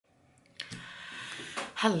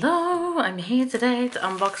Hello, I'm here today to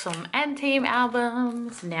unbox some Team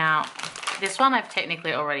albums. Now, this one I've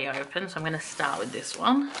technically already opened, so I'm going to start with this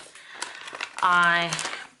one. I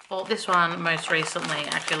bought this one most recently,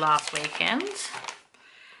 actually last weekend,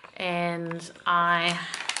 and I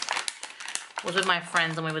was with my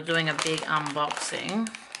friends and we were doing a big unboxing,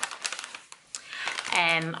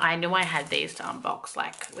 and I knew I had these to unbox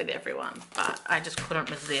like with everyone, but I just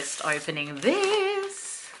couldn't resist opening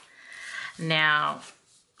this. Now,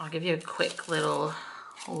 I'll give you a quick little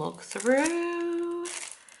look through.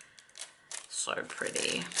 So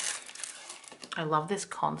pretty. I love this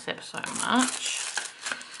concept so much.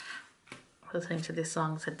 Listening to this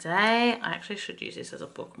song today. I actually should use this as a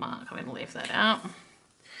bookmark. I'm going to leave that out.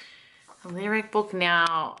 A lyric book.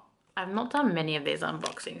 Now, I've not done many of these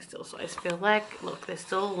unboxings still, so I feel like, look, there's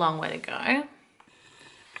still a long way to go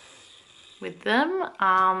with them,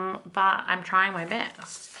 but I'm trying my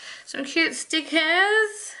best. Some cute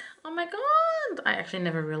stickers. Oh my god, I actually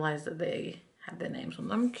never realized that they had their names on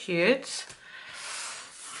them. Cute.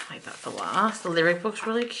 Like that for last. The lyric book's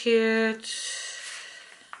really cute.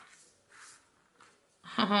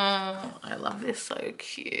 Oh, I love this, so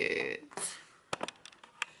cute.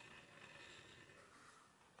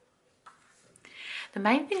 The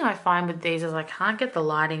main thing I find with these is I can't get the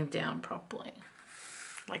lighting down properly.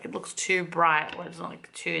 Like it looks too bright or it's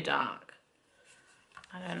like too dark.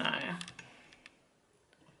 I don't know.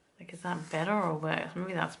 Like, is that better or worse?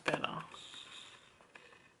 Maybe that's better.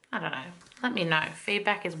 I don't know. Let me know.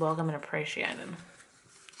 Feedback is welcome and appreciated.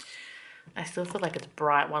 I still feel like it's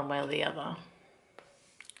bright one way or the other.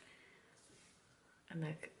 And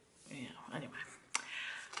like, yeah, anyway.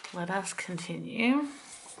 Let us continue.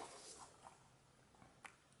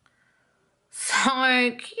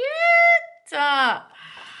 So cute!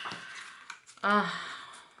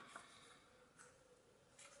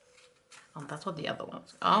 Oh, that's what the other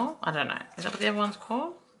one's. Oh, I don't know. Is that what the other one's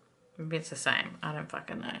called? Maybe it's the same. I don't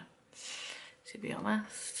fucking know, to be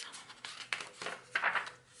honest.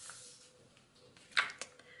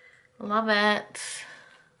 Love it.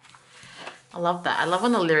 I love that. I love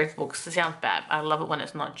when the lyric books, it sounds bad. I love it when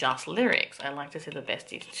it's not just lyrics. I like to see the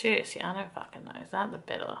besties too. See, I don't fucking know. Is that the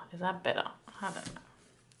better? Is that better? I don't know.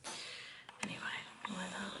 Anyway,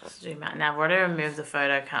 let's zoom out. Now, I've already removed the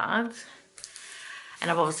photo cards. And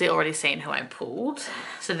I've obviously already seen who I pulled.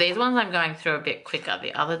 So these ones I'm going through a bit quicker.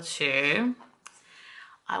 The other two,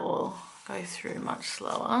 I will go through much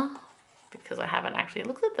slower because I haven't actually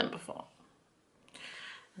looked at them before.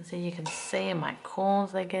 And so you can see in my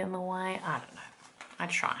corners they get in the way. I don't know. I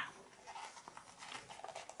try.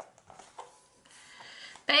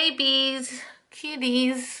 Babies,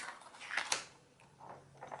 cuties.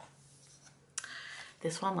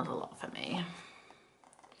 This one was a lot for me.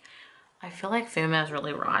 I feel like female is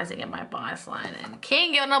really rising in my bias line. And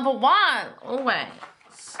King, you're number one,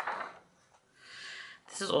 always.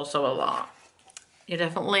 This is also a lot. You're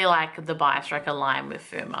definitely like the bias tracker line with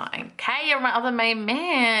Fuma. And Kay, you're my other main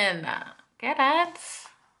man. Get it?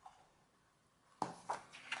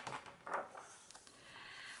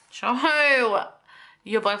 Joe,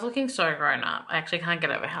 you're both looking so grown up. I actually can't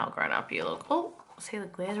get over how grown up you look. Oh, see, the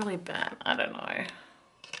glare's really bad. I don't know.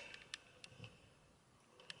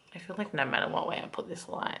 I feel like no matter what way I put this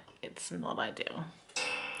light, it's not ideal.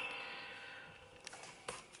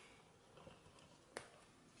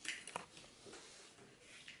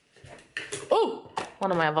 Oh,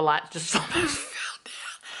 one of my other lights just almost fell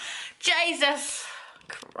down. Jesus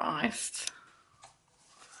Christ.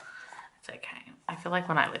 It's okay. I feel like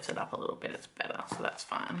when I lift it up a little bit, it's better, so that's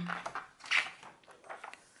fine.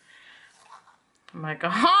 Oh my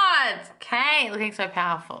God, okay, looking so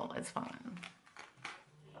powerful. It's fine.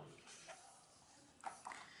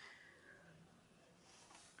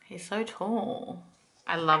 He's so tall.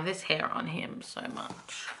 I love this hair on him so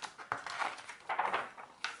much.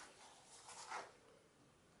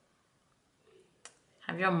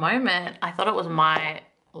 Have your moment. I thought it was my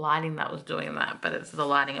lighting that was doing that, but it's the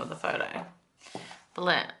lighting of the photo.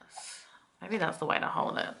 Bless. Maybe that's the way to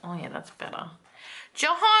hold it. Oh yeah, that's better.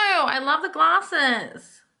 Joho, I love the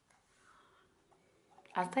glasses.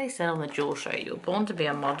 As they said on the jewel show, you were born to be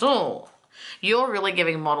a model. You're really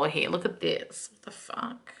giving model here. Look at this. What the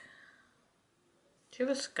fuck? Do you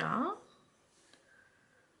have a scar?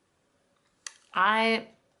 I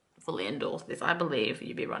fully endorse this. I believe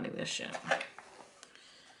you'd be running this shit.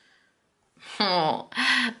 Oh,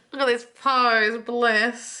 look at this pose.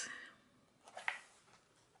 Bless.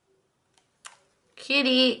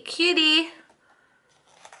 Kitty, kitty.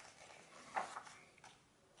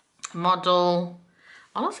 Model.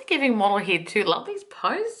 Honestly giving model here too. Love these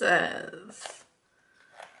poses.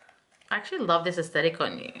 I actually love this aesthetic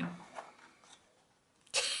on you.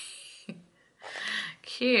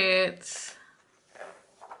 Cute.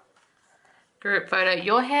 Group photo.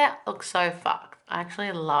 Your hair looks so fucked. I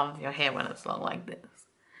actually love your hair when it's long like this.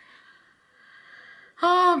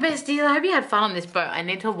 Oh, bestie, I hope you had fun on this boat. I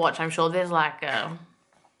need to watch. I'm sure there's like a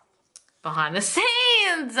behind the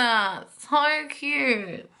scenes. So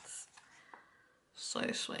cute.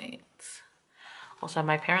 So sweet. Also,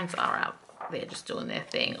 my parents are out there just doing their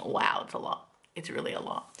thing. Wow, it's a lot. It's really a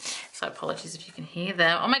lot. So apologies if you can hear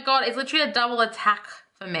them. Oh my God, it's literally a double attack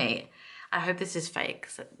for me. I hope this is fake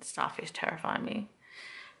because starfish terrify me.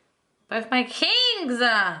 Both my kings.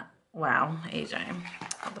 Wow, EJ.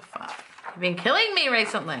 What the fuck? You've been killing me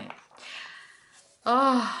recently.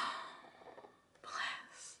 Oh,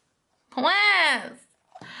 bless. Bless.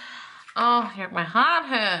 Oh, my heart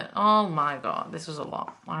hurt. Oh my God, this was a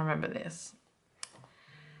lot. I remember this.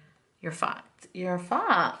 You're fucked. You're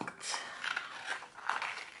fucked.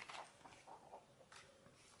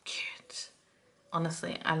 Cute.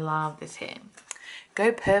 Honestly, I love this hair.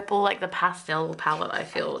 Go purple, like the pastel palette, I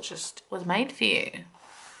feel just was made for you.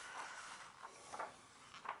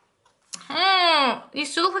 Oh, you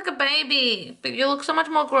still look like a baby, but you look so much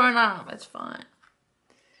more grown up. It's fine.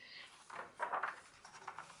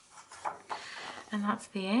 And that's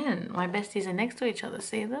the end. My besties are next to each other.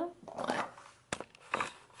 See them? What?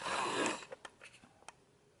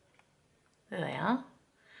 There they are.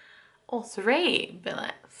 All three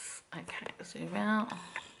billets. Okay, zoom out.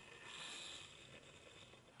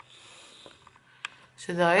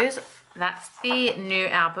 So that's the new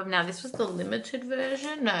album. Now this was the limited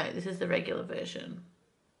version. No, this is the regular version.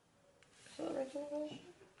 Is that the regular version?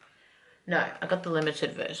 No, I got the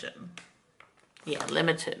limited version. Yeah,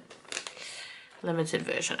 limited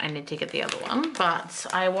version. I need to get the other one, but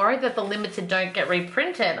I worry that the limited don't get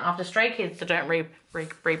reprinted after Stray Kids, so don't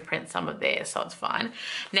reprint some of theirs, so it's fine.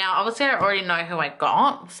 Now, obviously, I already know who I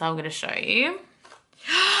got, so I'm going to show you.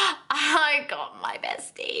 I got my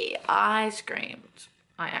bestie. I screamed.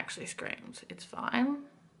 I actually screamed. It's fine.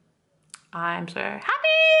 I'm so happy.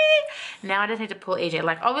 Now I just need to pull EJ.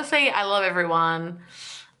 Like, obviously, I love everyone.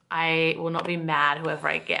 I will not be mad whoever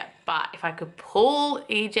I get, but if I could pull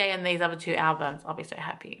EJ and these other two albums, I'll be so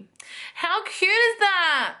happy. How cute is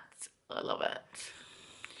that? I love it.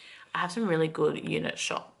 I have some really good unit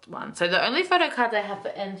shot ones. So the only photo cards I have for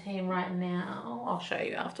N-Team right now, I'll show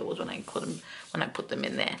you afterwards when I put them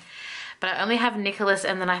in there. But I only have Nicholas,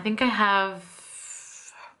 and then I think I have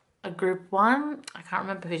a group one. I can't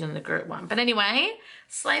remember who's in the group one. But anyway,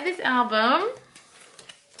 slay this album.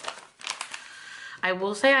 I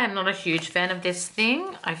will say I'm not a huge fan of this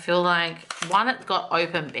thing. I feel like, one, it's got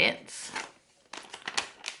open bits.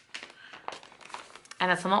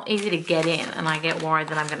 And it's not easy to get in, and I get worried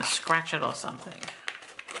that I'm going to scratch it or something.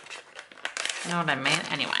 You know what I mean?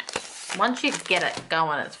 Anyway, once you get it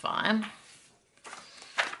going, it's fine.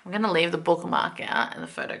 I'm going to leave the bookmark out and the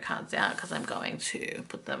photo cards out because I'm going to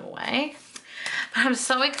put them away. But I'm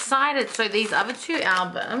so excited. So these other two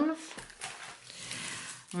albums,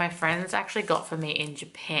 my friends actually got for me in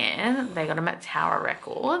Japan. They got them at Tower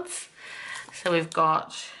Records. So we've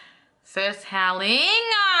got First Howling.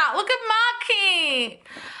 Ah, look at Marky.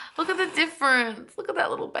 Look at the difference. Look at that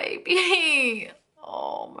little baby.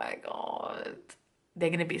 Oh my God. They're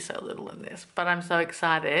going to be so little in this, but I'm so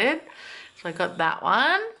excited. So I got that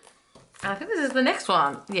one. And I think this is the next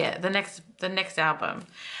one. Yeah, the next album.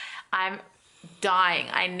 I'm dying.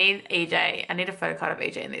 I need EJ. I need a photo card of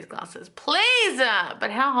EJ in these glasses. Please!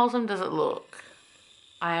 But how wholesome does it look?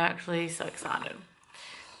 I am actually so excited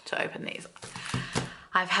to open these.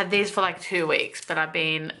 I've had these for like 2 weeks, but I've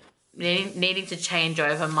been needing to change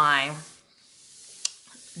over my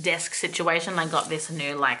desk situation. I got this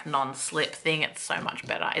new like non-slip thing. It's so much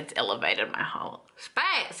better. It's elevated my whole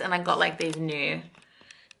space. And I got like these new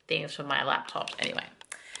things for my laptop. Anyway,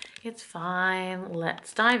 it's fine.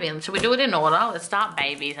 Let's dive in. So we do it in order. Let's start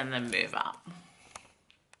babies and then move up.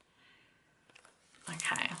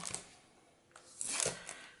 Okay.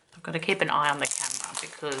 I've got to keep an eye on the camera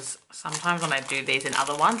because sometimes when I do these in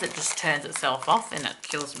other ones, it just turns itself off and it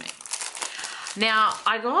kills me. Now,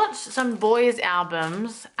 I got some boys'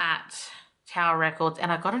 albums at Tower Records and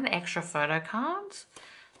I got an extra photo card.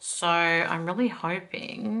 So I'm really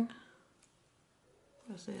hoping,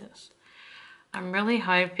 what is this? I'm really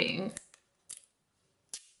hoping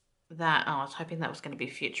that, oh, I was hoping that was going to be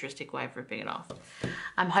a futuristic way of ripping it off.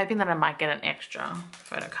 I'm hoping that I might get an extra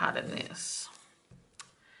photo card in this.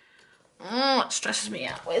 Oh, it stresses me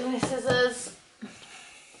out. Where's my scissors?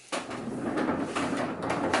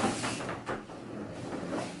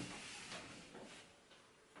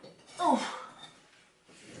 Oh.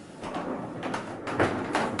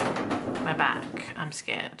 back. I'm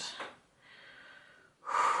scared.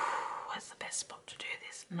 Where's the best spot to do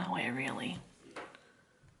this? Nowhere really.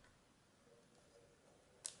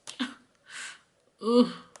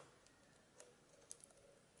 Ooh.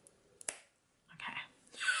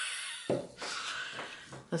 Okay.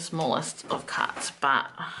 The smallest of cuts, but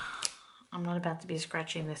I'm not about to be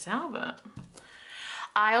scratching this out, but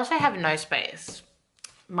I also have no space.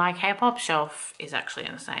 My K-pop shelf is actually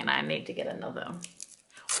insane. I need to get another.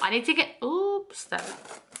 I need to get, oops, that,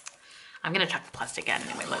 I'm gonna chuck the plastic out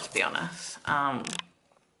anyway, let's be honest. I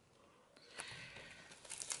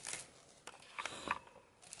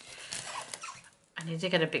need to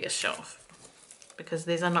get a bigger shelf because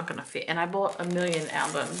these are not gonna fit. And I bought 1 million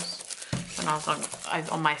albums when I was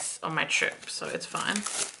on my trip, so it's fine.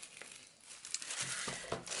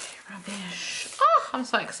 Rubbish. Oh, I'm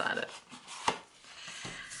so excited.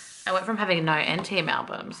 I went from having no N-Team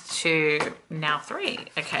albums to now 3.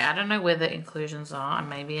 Okay, I don't know where the inclusions are.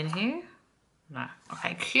 Maybe in here? No.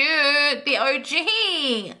 Okay, cute. The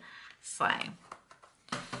OG. Slay.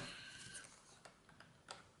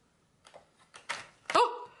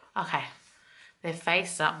 Oh, okay. They're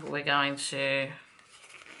face up, but we're going to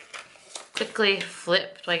quickly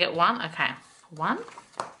flip. Do I get 1? Okay. 1.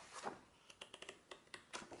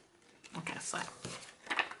 Okay, so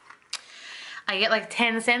I get like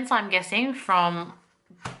 10 cents, I'm guessing, from,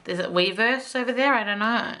 is it Weverse over there? I don't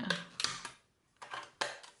know.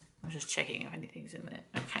 I'm just checking if anything's in there.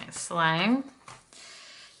 Okay, slay.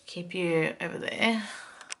 Keep you over there.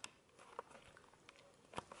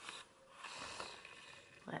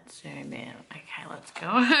 Let's zoom in. Okay, let's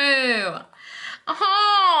go.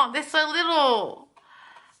 Oh, they're so little.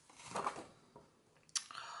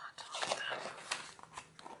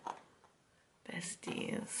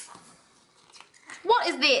 Besties. What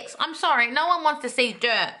is this? I'm sorry, no one wants to see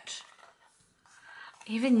dirt.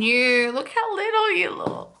 Even you, look how little you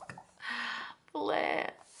look.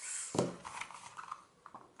 Bless.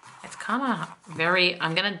 It's kind of very,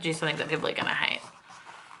 I'm gonna do something that people are gonna hate.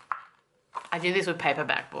 I do this with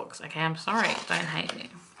paperback books, okay? I'm sorry, don't hate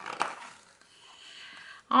me.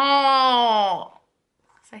 Oh,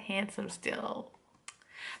 so handsome still.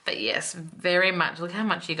 But yes, very much. Look how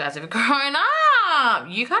much you guys have grown up.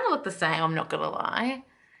 You kind of look the same, I'm not gonna lie.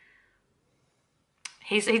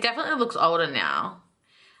 He definitely looks older now.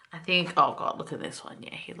 I think, oh God, look at this one.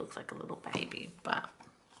 Yeah, he looks like a little baby, but.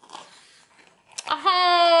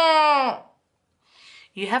 Oh,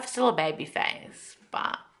 you have still a baby face,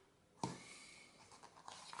 but.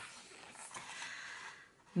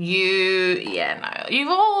 Yeah, no, you've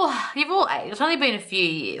all aged. It's only been a few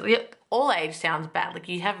years. All age sounds bad, like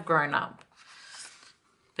you have grown up.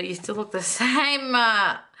 But you still look the same,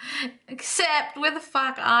 except where the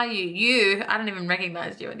fuck are you? I don't even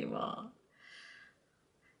recognize you anymore.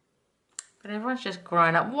 But everyone's just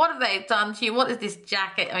grown up. What have they done to you? What is this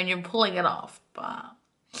jacket? I mean, you're pulling it off, but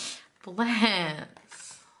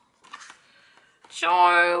bless.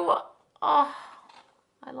 Joe, oh,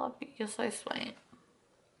 I love you. You're so sweet.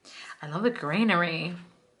 I love the greenery.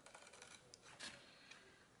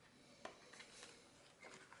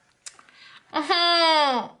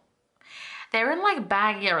 They're in like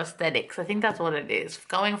baggier aesthetics. I think that's what it is.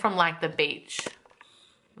 Going from like the beach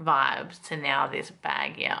vibes to now this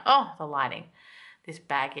baggier. Oh, the lighting. This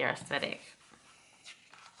baggier aesthetic.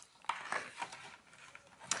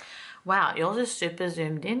 Wow, yours is super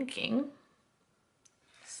zoomed in, King.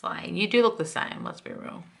 Slay. You do look the same, let's be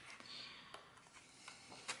real.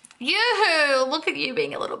 You, look at you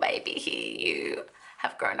being a little baby here. You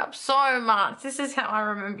have grown up so much. This is how I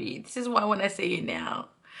remember you. This is why when I see you now,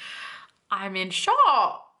 I'm in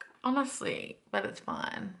shock, honestly, but it's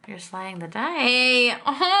fine. You're slaying the day.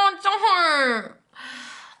 Oh, don't.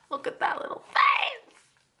 Look at that little face.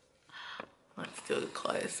 Let's do a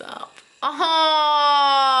close up.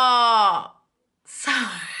 Oh, so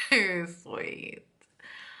sweet.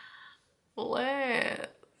 Bless.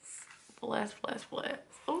 Bless, bless, bless.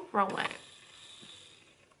 Oh, wrong way.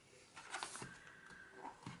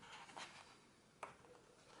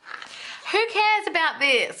 Who cares about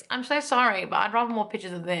this? I'm so sorry, but I'd rather more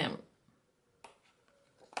pictures of them.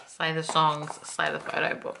 Slay the songs, slay the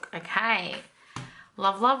photo book. Okay.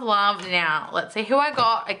 Love, love, love. Now, let's see who I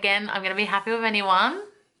got. Again, I'm going to be happy with anyone.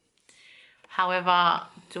 However,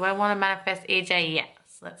 do I want to manifest EJ?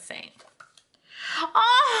 Yes. Let's see.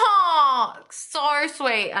 Oh, so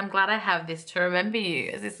sweet. I'm glad I have this to remember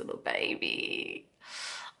you as this little baby.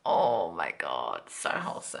 Oh my God, so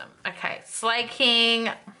wholesome. Okay, Slay King.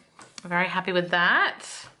 Very happy with that.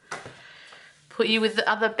 Put you with the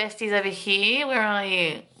other besties over here. Where are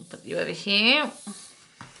you? Put you over here.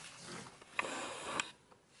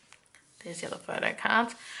 Here's the other photo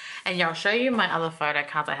cards. And yeah, I'll show you my other photo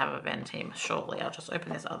cards I have of Team shortly. I'll just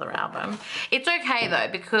open this other album. It's okay though,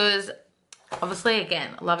 because obviously,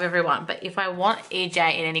 again, love everyone. But if I want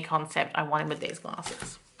EJ in any concept, I want him with these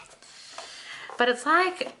glasses. But it's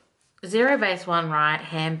like Zero Base One, right?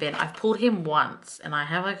 Hambin. I've pulled him once, and I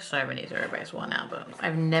have like so many Zero Base One albums.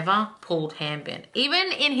 I've never pulled Hambin.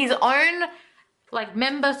 Even in his own like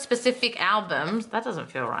member-specific albums, that doesn't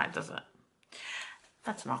feel right, does it?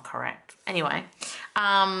 That's not correct. Anyway,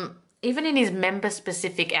 even in his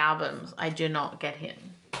member-specific albums, I do not get him.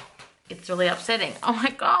 It's really upsetting. Oh my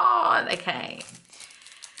God. Okay.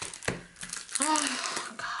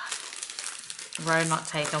 Oh God. Road Not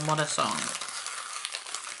Taken. What a song.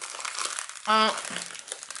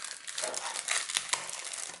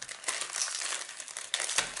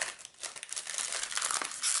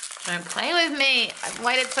 Don't play with me. I've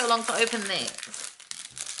waited so long to open these.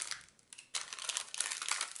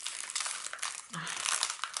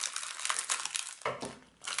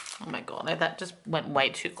 Oh my God, no, that just went way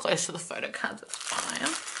too close to the photo cards. It's fine.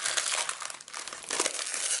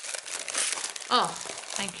 Oh,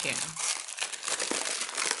 thank you.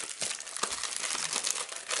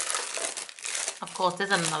 Of course,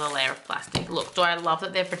 there's another layer of plastic. Look, do I love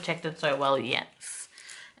that they're protected so well? Yes.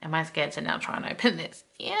 Am I scared to now try and open this?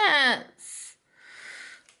 Yes.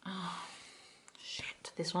 Oh,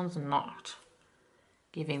 shit. This one's not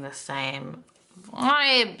giving the same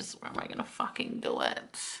vibes. Where am I gonna fucking do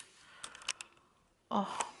it? Oh.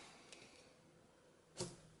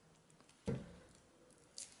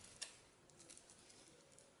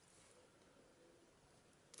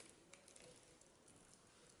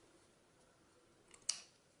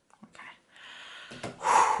 Okay.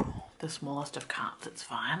 The smallest of cards, it's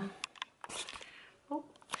fine. Oh.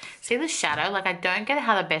 See the shadow? Like, I don't get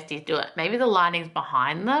how the besties do it. Maybe the lighting's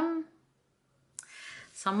behind them.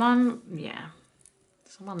 Someone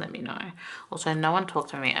let me know. Also, no one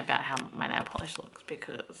talked to me about how my nail polish looks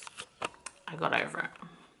because I got over it.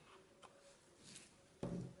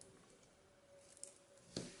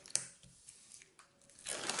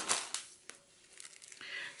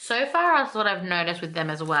 So far, that's what I've noticed with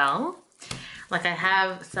them as well. Like, I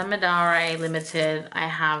have Samadare Limited, I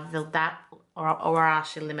have that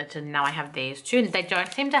Orashi Limited, now I have these two. They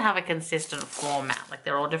don't seem to have a consistent format. Like,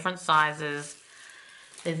 they're all different sizes.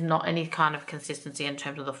 There's not any kind of consistency in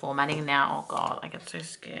terms of the formatting now. Oh God, I get so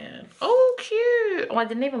scared. Oh, cute. Oh, I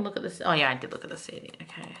didn't even look at this. Oh yeah, I did look at the CD.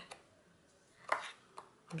 Okay.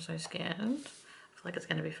 I'm so scared. I feel like it's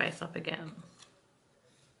going to be face up again.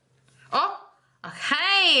 Oh,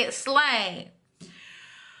 okay. Slay.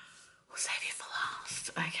 We'll save you for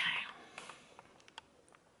last. Okay.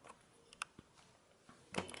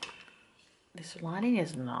 This lighting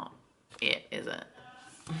is not it, is it?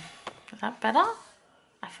 Is that better?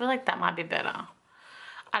 I feel like that might be better.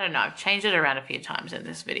 I don't know. I've changed it around a few times in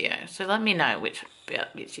this video. So let me know which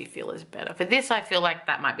you feel is better. For this, I feel like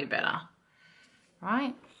that might be better.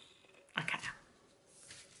 Right? Okay.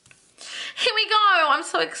 Here we go. I'm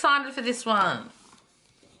so excited for this one.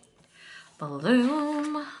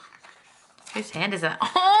 Bloom. Whose hand is that?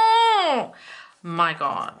 Oh my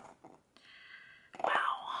God. Wow.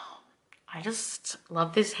 I just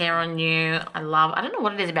love this hair on you. I don't know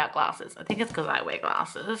what it is about glasses. I think it's because I wear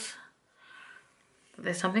glasses. But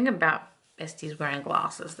there's something about besties wearing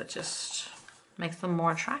glasses that just makes them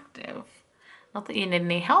more attractive. Not that you need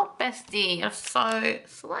any help, bestie. You're so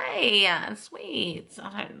slay and sweet.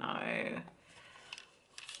 I don't know.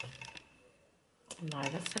 No,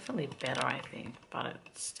 that's definitely better, I think. But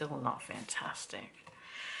it's still not fantastic.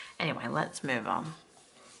 Anyway, let's move on.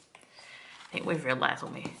 I think we've realised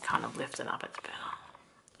when we kind of lift it up, it's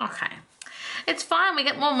better. Okay. It's fine. We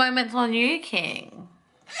get more moments on you, King.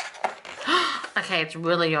 Okay, it's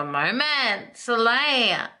really your moment.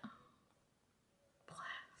 Slay.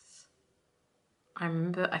 Bless. I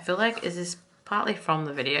remember, I feel like, is this partly from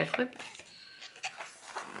the video clip?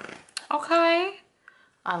 Okay.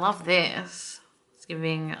 I love this. It's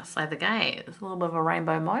giving Slay the Gay. It's a little bit of a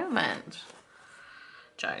rainbow moment.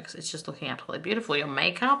 Jokes. It's just looking absolutely beautiful. Your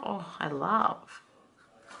makeup, oh, I love.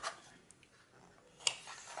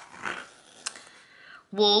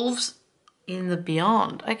 Wolves in the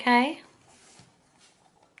Beyond. Okay.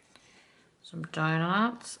 Some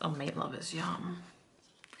donuts. Oh, meat lovers, yum.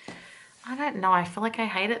 I don't know. I feel like I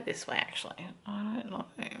hate it this way, actually. I don't know.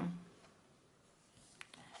 Maybe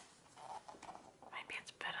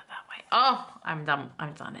it's better that way. Oh, I'm done.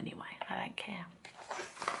 I'm done anyway. I don't care.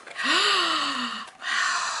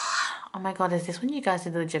 Oh my God, is this when you guys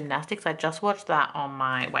did the gymnastics? I just watched that on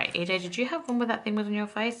my... Wait, EJ, did you have one where that thing was on your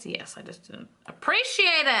face? Yes, I just didn't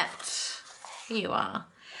appreciate it. Here you are.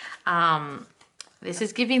 This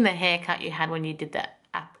is giving the haircut you had when you did that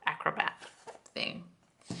acrobat thing.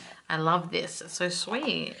 I love this. It's so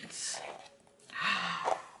sweet.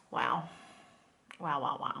 Wow. Wow,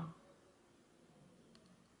 wow, wow.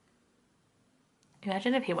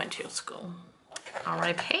 Imagine if he went to your school.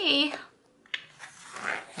 R.I.P.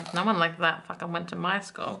 No one like that fucking went to my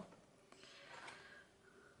school.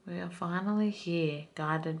 We are finally here,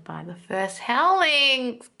 guided by the first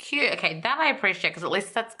howling. Cute. Okay, that I appreciate because at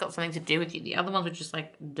least that's got something to do with you. The other ones were just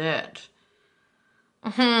like dirt.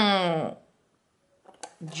 Joe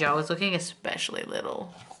is looking especially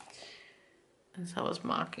little. And so is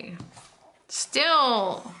Marky.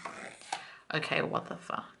 Still. Okay, what the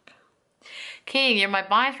fuck? King, you're my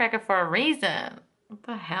bias record for a reason. What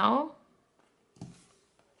the hell?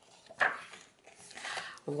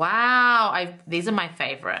 Wow, these are my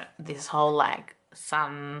favorite. This whole like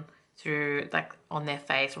sun through like on their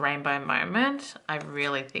face rainbow moment. I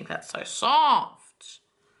really think that's so soft.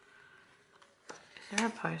 Is there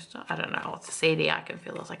a poster? I don't know. It's a CD I can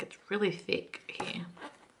feel. It's like it's really thick here.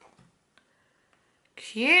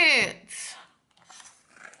 Cute.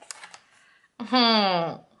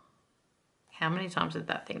 How many times did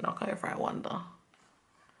that thing knock over, I wonder?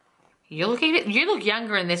 You look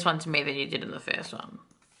younger in this one to me than you did in the first one.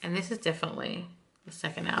 And this is definitely the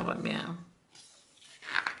second album, yeah.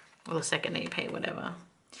 Or the second EP, whatever.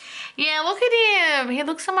 Yeah, look at him. He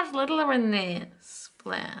looks so much littler in this.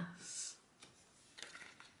 Bless.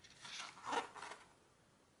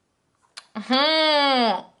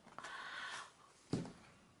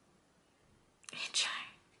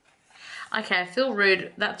 Okay, I feel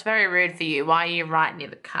rude. That's very rude for you. Why are you right near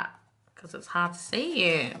the cut? Because it's hard to see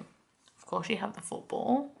you. Of course you have the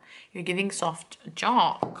football. You're giving soft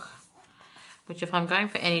jock. Which if I'm going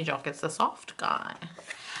for any jock, it's the soft guy.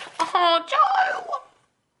 Oh, Joe!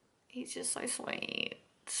 He's just so sweet.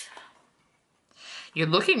 You're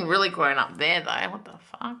looking really grown up there though. What the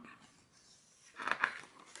fuck?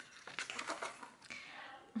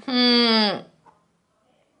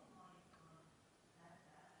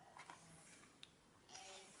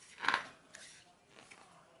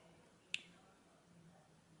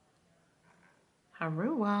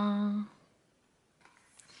 Harua.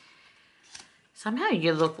 Somehow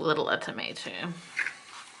you look littler to me too.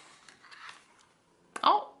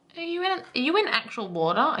 Oh, are you in actual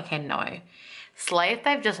water? Okay, no. Slay if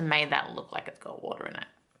they've just made that look like it's got water in it.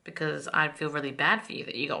 Because I'd feel really bad for you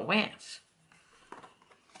that you got wet.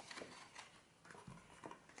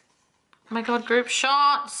 Oh my god, group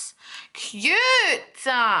shots. Cute.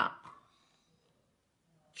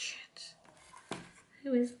 Cute.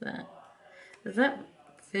 Who is that? Is that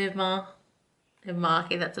Fibma and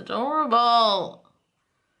Marky? That's adorable.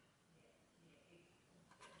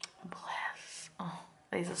 Bless. Oh,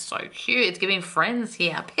 these are so cute. It's giving friends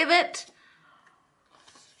here. Pivot.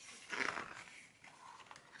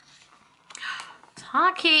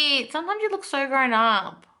 Taki. Sometimes you look so grown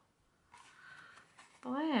up.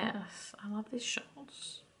 Bless. I love these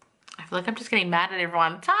shots. I feel like I'm just getting mad at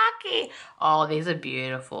everyone. Taki. Oh, these are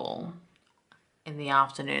beautiful. In the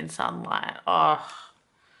afternoon sunlight. Oh.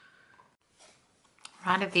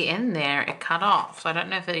 Right at the end there, it cut off. So I don't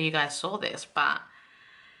know if you guys saw this, but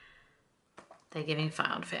they're giving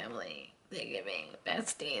found family. They're giving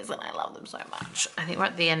besties, and I love them so much. I think we're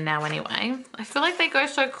at the end now anyway. I feel like they go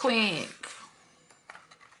so quick.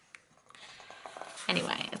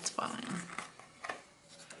 Anyway, it's fine.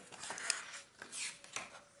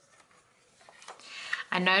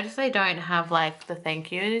 I noticed they don't have like the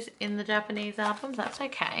thank yous in the Japanese albums. That's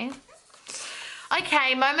okay.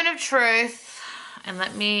 Okay, moment of truth. And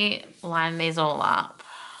let me line these all up.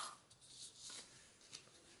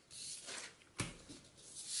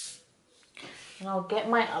 And I'll get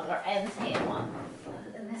my other ends here. One.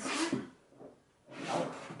 And this one.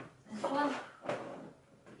 Oh, this one.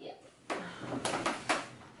 Yeah.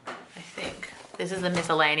 I think this is the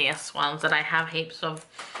miscellaneous ones that I have heaps of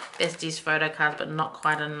besties photo cards, but not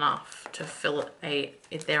quite enough to fill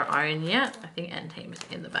it their own yet. I think End Team's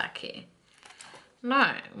in the back here.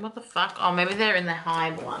 No, what the fuck? Oh, maybe they're in the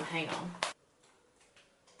Hybe one. Hang on.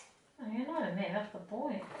 Oh, you're not in there. That's the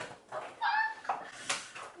point. Fuck!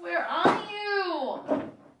 Where are you?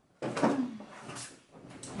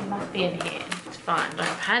 You must be in here. It's fine.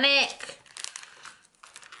 Don't panic.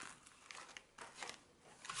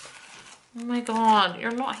 Oh my god,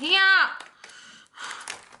 you're not here.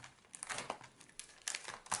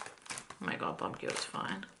 Oh my god, Bob, it's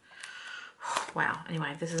fine. Wow,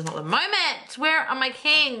 anyway, this is not the moment. Where are my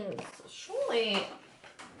kings? Surely.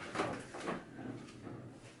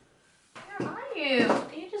 Where are you?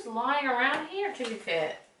 Are you just lying around here, to be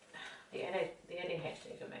fair? The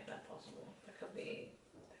ADHD could make that possible. That could be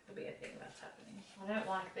a thing that's happening. I don't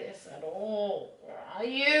like this at all. Where are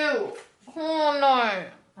you? Oh no.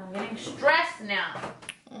 I'm getting stressed now.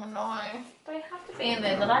 Oh no. They have to be in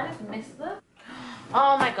there. Did I just miss them?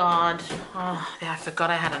 Oh my god. Oh yeah, I forgot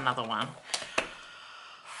I had another one.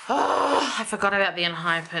 Oh, I forgot about the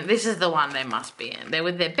Enhypen. This is the one they must be in. They're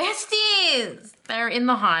with their besties. They're in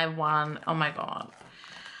the Hive one. Oh my god.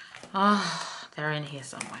 Oh, they're in here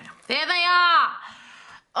somewhere. There they are.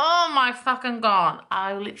 Oh my fucking god.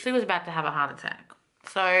 I literally was about to have a heart attack.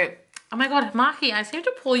 So, oh my god, Marky, I seem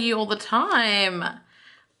to pull you all the time.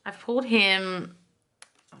 I've pulled him.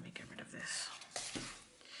 Let me get rid of this.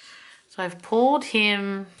 So I've pulled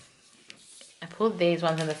him. I pulled these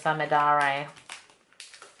ones in the Samedare.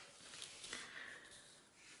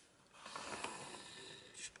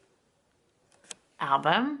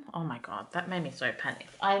 Album. Oh my god, that made me so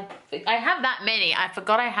panicked. I have that many. I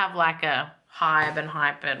forgot I have like a Hive and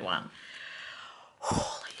Hyped one.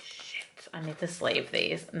 Holy shit. I need to sleeve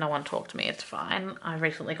these. No one talked to me. It's fine. I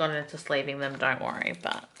recently got into sleeving them. Don't worry.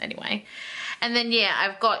 But anyway. And then yeah,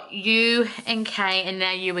 I've got you and K and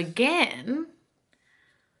now you again.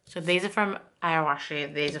 So these are from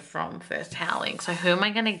Ayawashi. These are from First Howling. So who am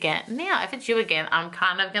I going to get now? If it's you again, I'm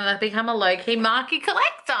kind of going to become a low-key Marky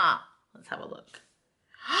collector. Let's have a look.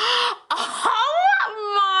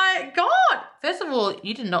 Oh my god! First of all,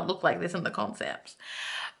 you did not look like this in the concepts.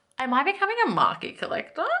 Am I becoming a Marky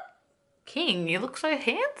collector? King, you look so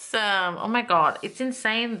handsome. Oh my god, it's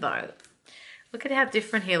insane though. Look at how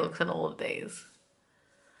different he looks in all of these.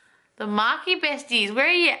 The Marky besties, where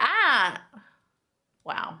are you at?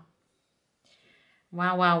 Wow.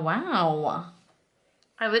 Wow, wow, wow.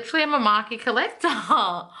 I literally am a Marky collector.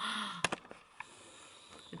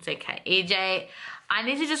 It's okay. EJ, I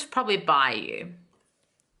need to just probably buy you.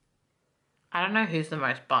 I don't know who's the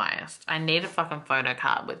most biased. I need a fucking photo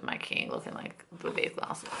card with my king looking like with these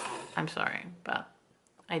glasses. I'm sorry, but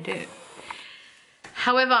I do.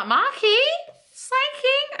 However, Marky,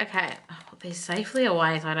 King. Okay, I'll put these safely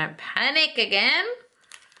away so I don't panic again.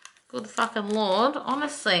 Good fucking lord,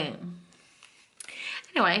 honestly.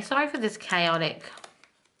 Anyway, sorry for this chaotic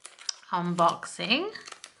unboxing.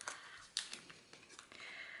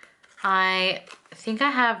 I think I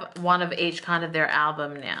have one of each kind of their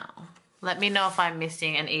album now. Let me know if I'm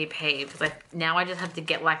missing an EP because now I just have to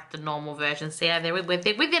get like the normal version. See how they're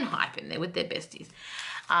within Hype and they're with their besties.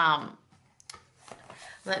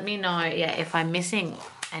 Let me know, yeah, if I'm missing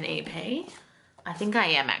an EP. I think I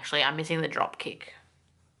am actually. I'm missing the Dropkick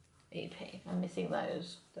EP. I'm missing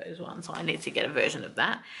those ones, so I need to get a version of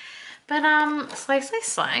that. But slay.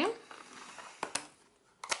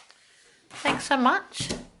 Thanks so much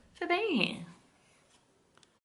for being here.